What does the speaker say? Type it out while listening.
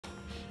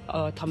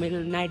Thamel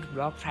night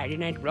blog Friday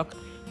night blog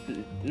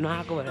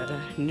नआएको भएर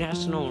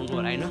निराश नहुनु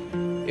होला होइन।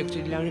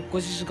 एकचोटि ल्याउने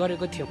कोसिस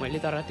गरेको थियो मैले,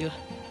 तर त्यो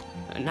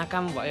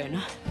नाकाम भयो होइन।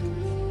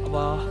 अब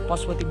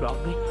पशुपति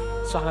ब्लगमै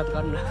स्वागत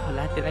गर्नु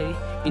होला, त्यसलाई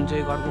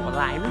इन्जोय गर्नु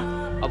होला होइन।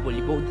 अब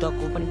भोलि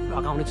बौद्धको पनि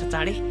ब्लग आउनेछ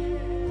चाँडै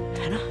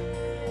होइन,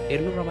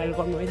 हेर्नु रमाइलो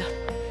गर्नु है त।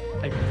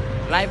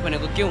 लाइभ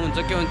भनेको के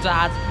हुन्छ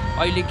आज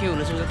अहिले के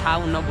हुनसक्छ थाहा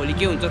हुन्न, भोलि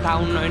के हुन्छ थाहा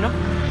हुन्न होइन।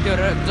 त्यो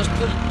भएर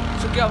जस्तो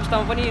सुकै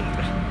अवस्थामा पनि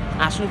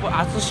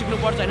हाँस्नु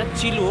सिक्नुपर्छ होइन।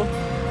 चिल हो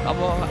अब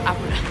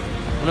आफू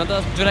हुन त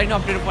जसलाई नै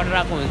अप्ठ्यारो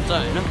परिरहेको हुन्छ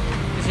होइन,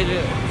 त्यसैले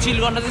चिल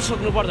गर्न चाहिँ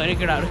सक्नु पर्दैन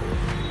केटाहरू।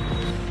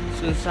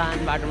 सुनसान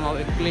बाटोमा अब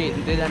एक्लै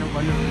हिँड्दै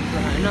जानुपर्ने हुन्छ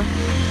होइन,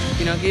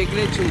 किनकि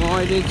एक्लै छु म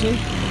अहिले चाहिँ।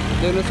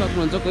 देख्न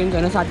सक्नुहुन्छ कोही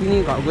छैन, साथी नै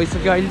घर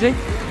गइसक्यो अहिले चाहिँ।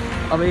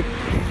 अब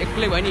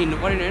एक्लै भयो नि हिँड्नु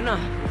पऱ्यो नि होइन।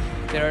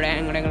 त्यो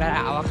ड्याङ लगाएर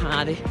हावा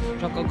खाँदै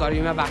टक्क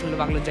गर्मीमा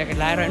बाक्लो ज्याकेट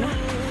लगाएर होइन,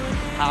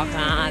 हावा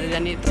खाँदै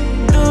जाने।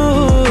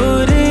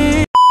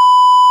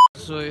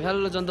 So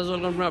hello Janata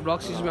welcome to my blog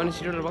system अनि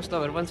सिरियल बस्दा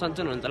तपाईँहरू पनि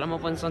सन्चै हुनुहुन्छ होला, म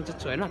पनि सन्चै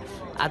छु होइन।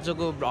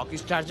 आजको ब्लग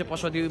स्टार्ट चाहिँ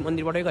पशुपति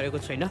मन्दिरबाटै गरेको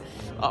छु होइन।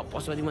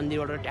 पशुपति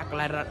मन्दिरबाट ट्याक्क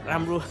लगाएर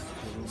राम्रो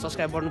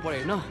सब्सक्राइब गर्नु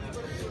पऱ्यो होइन,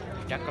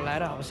 ट्याक्क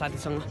लगाएर अब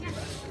साथीसँग।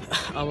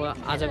 अब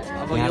आज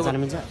अब यो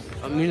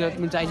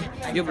मिल्छ अहिले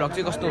यो ब्लग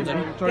चाहिँ कस्तो हुन्छ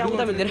नि, टक्क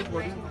त मिल्दैन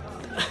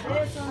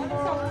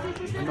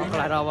टक्क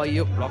लगाएर। अब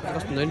यो ब्लग चाहिँ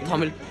कस्तो हुन्छ नि,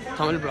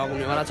 थमेल ब्लग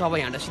हुनेवाला छ। अब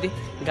यहाँबाट सिधै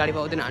गाडी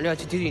पाउँदैन हाल्यो,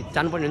 छिटो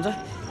जानुपर्ने हुन्छ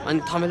अनि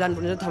थमेल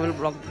जानुपर्ने हुन्छ। थमेल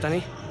ब्लग जाने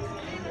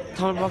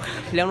थमेल ब्लग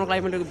ल्याउनको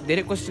लागि मैले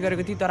धेरै कोसिस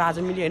गरेको थिएँ, तर आज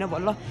मिल्यो होइन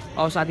बल्ल।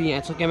 अब साथी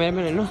यहाँ छ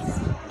क्यामेराम्यान होइन,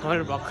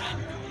 थमेल ब्लग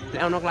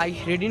ल्याउनको लागि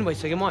रेडी नै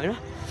भइसक्यो म होइन।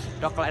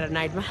 टक्क लगाएर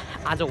नाइटमा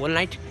आज होल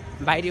नाइट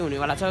बाहिरी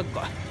हुनेवाला छ,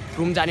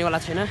 रुम जानेवाला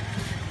छैन।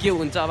 के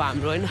हुन्छ अब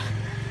हाम्रो होइन,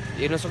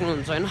 हेर्न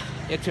सक्नुहुन्छ होइन।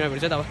 एकछिनमा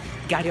भेट्छ त अब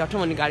गाडी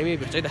अठौँ अनि गाडीमै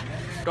भेट्छ है त।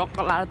 टक्क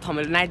लगाएर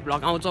थमेल नाइट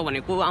ब्लग आउँछ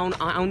भनेको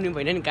आउने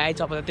भएन नि, गाई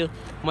चप्पल त्यो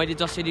मैले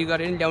जसरी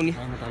गरेँ नि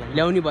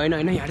ल्याउने भएन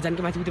होइन। यहाँ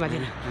जानु माथि माथि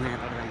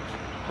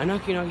होइन,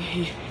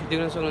 किनकि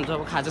देख्न सक्नुहुन्छ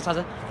अब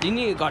खाजा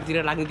दिने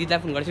घरतिर लाग्ने दिदीलाई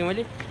फोन गरेको थिएँ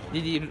मैले।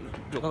 दिदी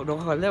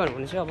ढोका खोल्दै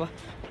भनेको चाहिँ अब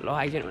ल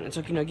आइजानु भनेको छ,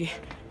 किनकि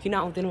किन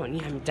आउँदैन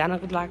भने हामी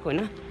जानको लागेको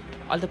होइन।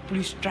 अहिले त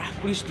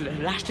पुलिस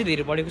लास्टै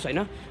धेरै बढेको छ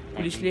होइन।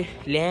 पुलिसले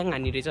ल्याङ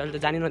हान्ने रहेछ, अहिले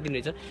त जानै नदिने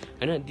रहेछ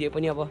होइन। दिए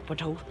पनि अब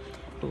पठाऊ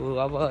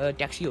अब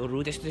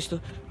ट्याक्सीहरू त्यस्तो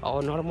अब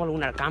नर्मल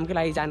उनीहरू कामको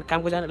लागि जानु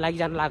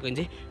लागेको भने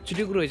चाहिँ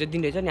छुट्टै कुरो रहेछ,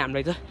 दिने रहेछ नि।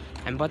 हामीलाई त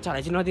हामी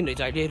बच्चाहरूलाई चाहिँ नदिने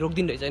रहेछ, अहिले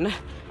रोकिदिनु रहेछ होइन,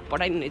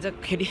 पठाइदिनु रहेछ।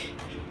 फेरि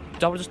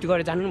जबरजस्ती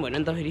गरेर जानु पनि भएन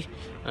नि त फेरि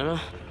होइन।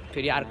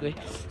 फेरि अर्को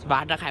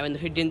भाटा खायो भने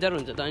त फेरि डेन्जर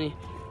हुन्छ त अनि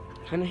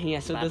होइन।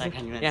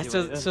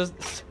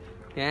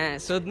 यहाँ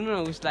सोध्नु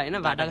न उसलाई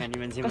होइन, भाटा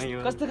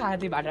कस्तो खाएको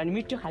थियो भाटा, अनि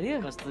मिठो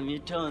खायो, कस्तो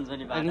मिठो हुन्छ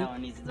नि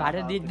भाटा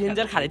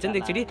डेन्जर खाँदैछ नि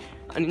त एकचोटि।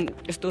 अनि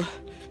यस्तो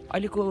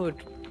अहिलेको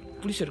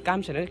पुलिसहरू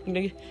काम छैन,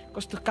 किनकि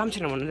कस्तो काम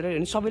छैन भन्नु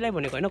होइन, सबैलाई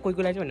भनेको होइन,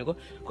 कोहीलाई चाहिँ भनेको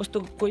कस्तो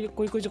कोही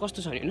चाहिँ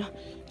कस्तो छ भने होइन,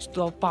 यस्तो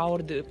अब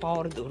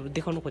पावरहरू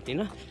देखाउनु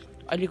खोज्दैन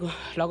अहिलेको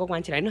लगभग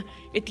मान्छेलाई होइन।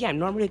 यति हामी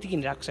नर्मली यति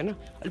किनिरहेको छैन,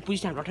 अहिले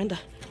पुलिसले हाम्रो अठायो नि त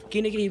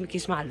केही न केही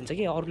केसमा हालिदिन्छ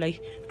कि अरूलाई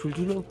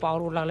ठुल्ठुलो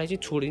पावरवालालाई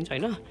चाहिँ छोडिदिन्छ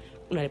होइन।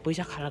 उनीहरूले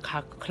पैसा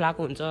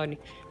खिलाएको हुन्छ अनि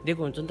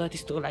दिएको हुन्छ नि त,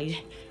 त्यस्तोको लागि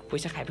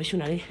पैसा खाएपछि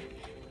उनीहरूले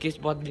केस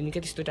बदलिने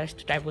क्या, त्यस्तो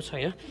टाइपको छ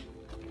होइन।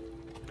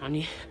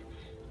 अनि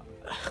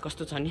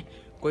कस्तो छ नि,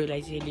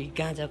 कोहीलाई चाहिँ यसले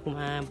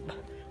गाँजाकोमा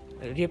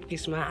रेप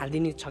केसमा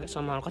हालिदिने छ कि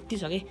सम्भावना कति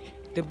छ कि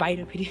त्यो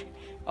बाहिर। फेरि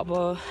अब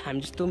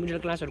हामी जस्तो मिडल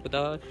क्लासहरूको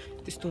त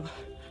त्यस्तो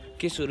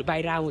केसहरू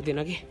बाहिर आउँदैन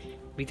कि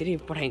भित्रै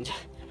पठाइन्छ,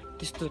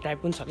 त्यस्तो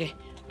टाइपको पनि छ कि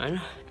होइन।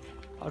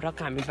 अब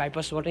टक्क हामी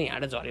बाइपासबाट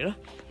यहाँबाट झरेर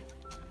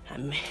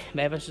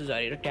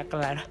ट्याक्क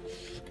लगाएर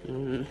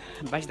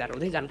 22 धार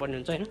हुँदै जानुपर्ने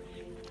हुन्छ होइन।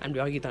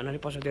 हामीले अघि त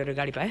अनाले पछाडि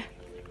गाडी पायो,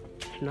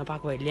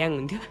 नपाएको भए ल्याङ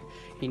हुन्थ्यो,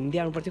 हिँड्दै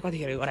आउनु पर्थ्यो।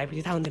 कतिखेर घर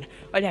आइपुग्थ्यो थाहा हुन्थेन।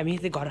 अहिले हामी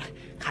यतै घर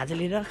खाजा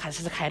लिएर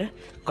खाजा खाएर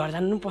घर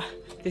जानु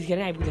त्यतिखेर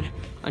नै आइपुग्दैन।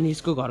 अनि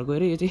यसको घर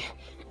गएर यो चाहिँ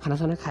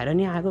खानासाना खाएर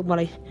नि आएको,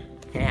 मलाई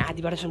यहाँ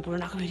आधी बाटोसम्म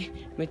पुऱ्याउनु आएको। फेरि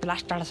मेरो त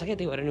लास्ट टाढा छ क्या,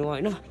 त्यही भएर नि म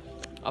होइन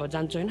अब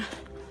जान्छु होइन।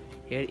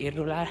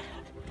 हेर्नुला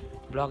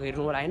ब्लग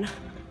हेर्नुलाई होइन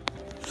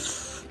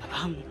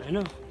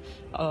होइन।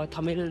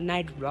 Thamel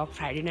night blog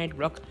Friday night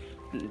blog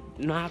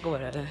नआएको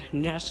भएर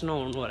निराश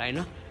नहुनु होला होइन।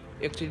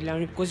 एकचोटि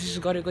ल्याउने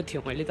कोसिस गरेको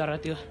थियो मैले, तर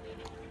त्यो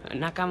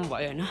नाकाम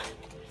भयो होइन।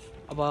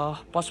 अब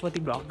पशुपति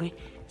ब्लगमै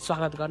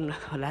स्वागत गर्नु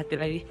होला,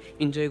 त्यसलाई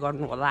इन्जोय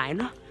गर्नु होला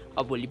होइन।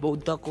 अब भोलि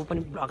बौद्धको पनि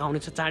ब्लग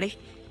आउनेछ चाँडै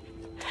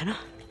होइन,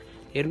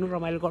 हेर्नु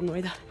रमाइलो गर्नु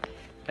है त।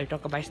 अहिले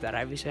टक्क 22 धार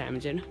आइपुग्यो हामी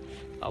चाहिँ होइन।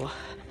 अब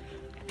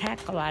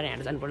ठ्याक्क लगाएर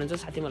यहाँ जानुपर्ने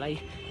हुन्छ। साथी मलाई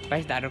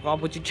 22 धारको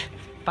अपोजिट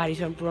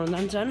पारिसम्म पुऱ्याउनु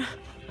जान्छ होइन,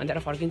 अनि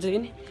त्यहाँबाट फर्किन्छ कि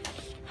नि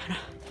होइन।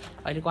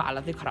 अहिलेको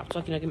हालतै खराब छ,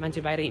 किनकि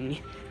मान्छे बाहिर हिँड्ने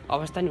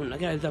अवस्था नि हुन्न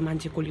कि अहिले त।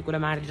 मान्छे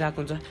कसलाई मारिरहेको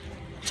हुन्छ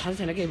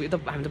छैन कि, यो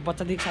त हामी त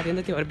बच्चादेखि साथी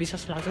नि त, त्यो भएर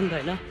विश्वास लाग्छ नि त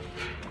होइन।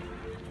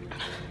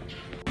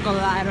 कल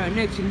आएर होइन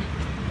एकछिन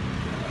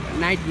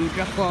नाइट भ्यू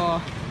ट्रक्क,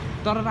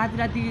 तर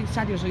राति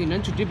साथीहरूसँग हिँड्नु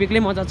पनि छुट्टै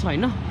बेग्लै मजा छ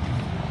होइन।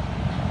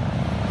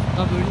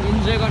 तपाईँहरू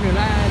इन्जोय गर्नु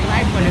होला।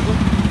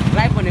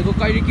 लाइफ भनेको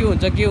कहिले के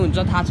हुन्छ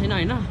थाहा छैन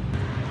होइन।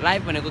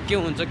 लाइफ भनेको के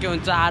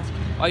हुन्छ आज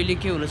अहिले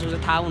के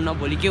हुनसक्छ थाहा हुन्न,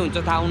 भोलि के हुन्छ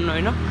थाहा हुन्न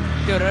होइन।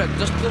 त्यो भएर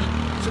जस्तो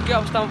सुकै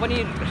अवस्थामा पनि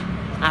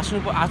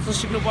हाँस्नु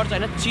सिक्नुपर्छ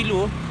होइन। चिल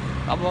हो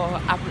अब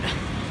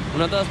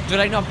हुन त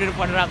जसलाई पनि अप्ठ्यारो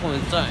परिरहेको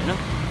हुन्छ होइन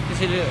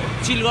त्यसैले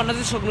चिल गर्न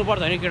चाहिँ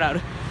सक्नुपर्छ होइन केटाहरू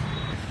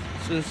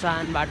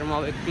सुनसान बाटोमा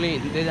अब एक्लै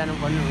हिँड्दै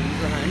जानुपर्ने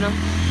हुन्छ होइन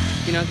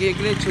किनकि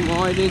एक्लै छु म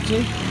अहिले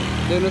चाहिँ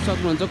देख्न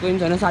सक्नुहुन्छ कोही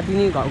छैन साथी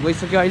नै घर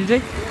गइसक्यो अहिले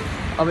चाहिँ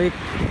अब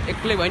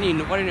एक्लै भयो नि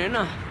हिँड्नु पऱ्यो नि होइन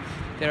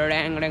त्यो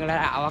ड्याङ ड्याङ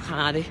लगाएर हावा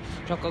खाँदै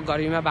टक्क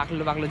गर्मीमा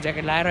बाक्लो बाक्लो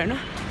ज्याकेट लगाएर होइन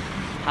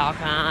हावा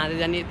खाँदै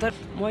जाने तर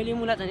मैले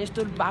मुला चाहिँ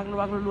यस्तो बाक्लो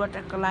बाक्लो लुगा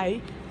ट्याक्क लगाएँ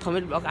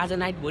थमेल भ्लग आज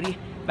नाइटभरि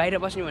बाहिर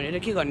बस्ने भनेर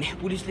के गर्ने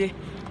पुलिसले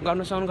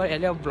गर्नसम्म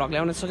गरिहाल्यो भ्लग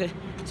ल्याउन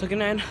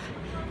सकेन होइन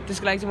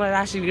त्यसको लागि चाहिँ मलाई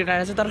राशि रिग्रेट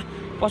आएको छ तर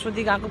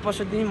पशुपति गएको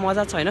पशुपति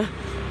मजा छ होइन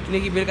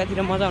किनकि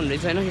बेलुकातिर मजा हुने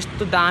रहेछ होइन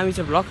यस्तो दामी छ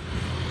भ्लग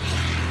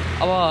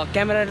अब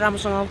क्यामेरा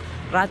राम्रोसँग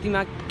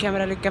रातिमा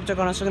क्यामेराले क्याप्चर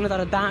गर्न सकेन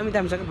तर दामी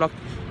छ क्या भ्लग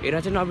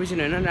हेरेर चाहिँ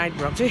नबिर्सिनु होइन नाइट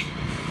भ्लग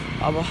चाहिँ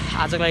अब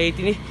आजको लागि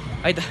यति नै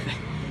है त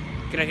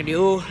केटाकेटी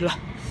हो ल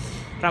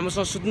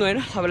राम्रोसँग सुत्नु होइन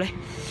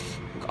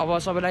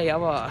सबैलाई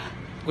अब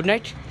गुड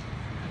नाइट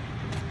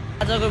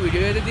आजको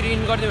भिडियो यतितिर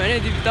इन गरिदियो भने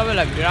यदि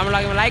तपाईँलाई भिडियो राम्रो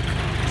लाग्यो लाइक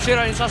सेयर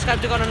अनि सब्सक्राइब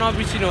चाहिँ गर्न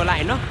नबिर्सिनु होला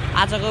होइन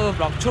आजको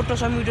भ्लग छोटो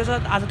छ मिठो छ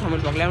आज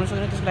थमेल भ्लग ल्याउन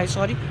सकेन त्यसको लागि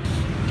sorry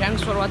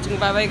thanks for watching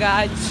by by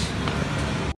guys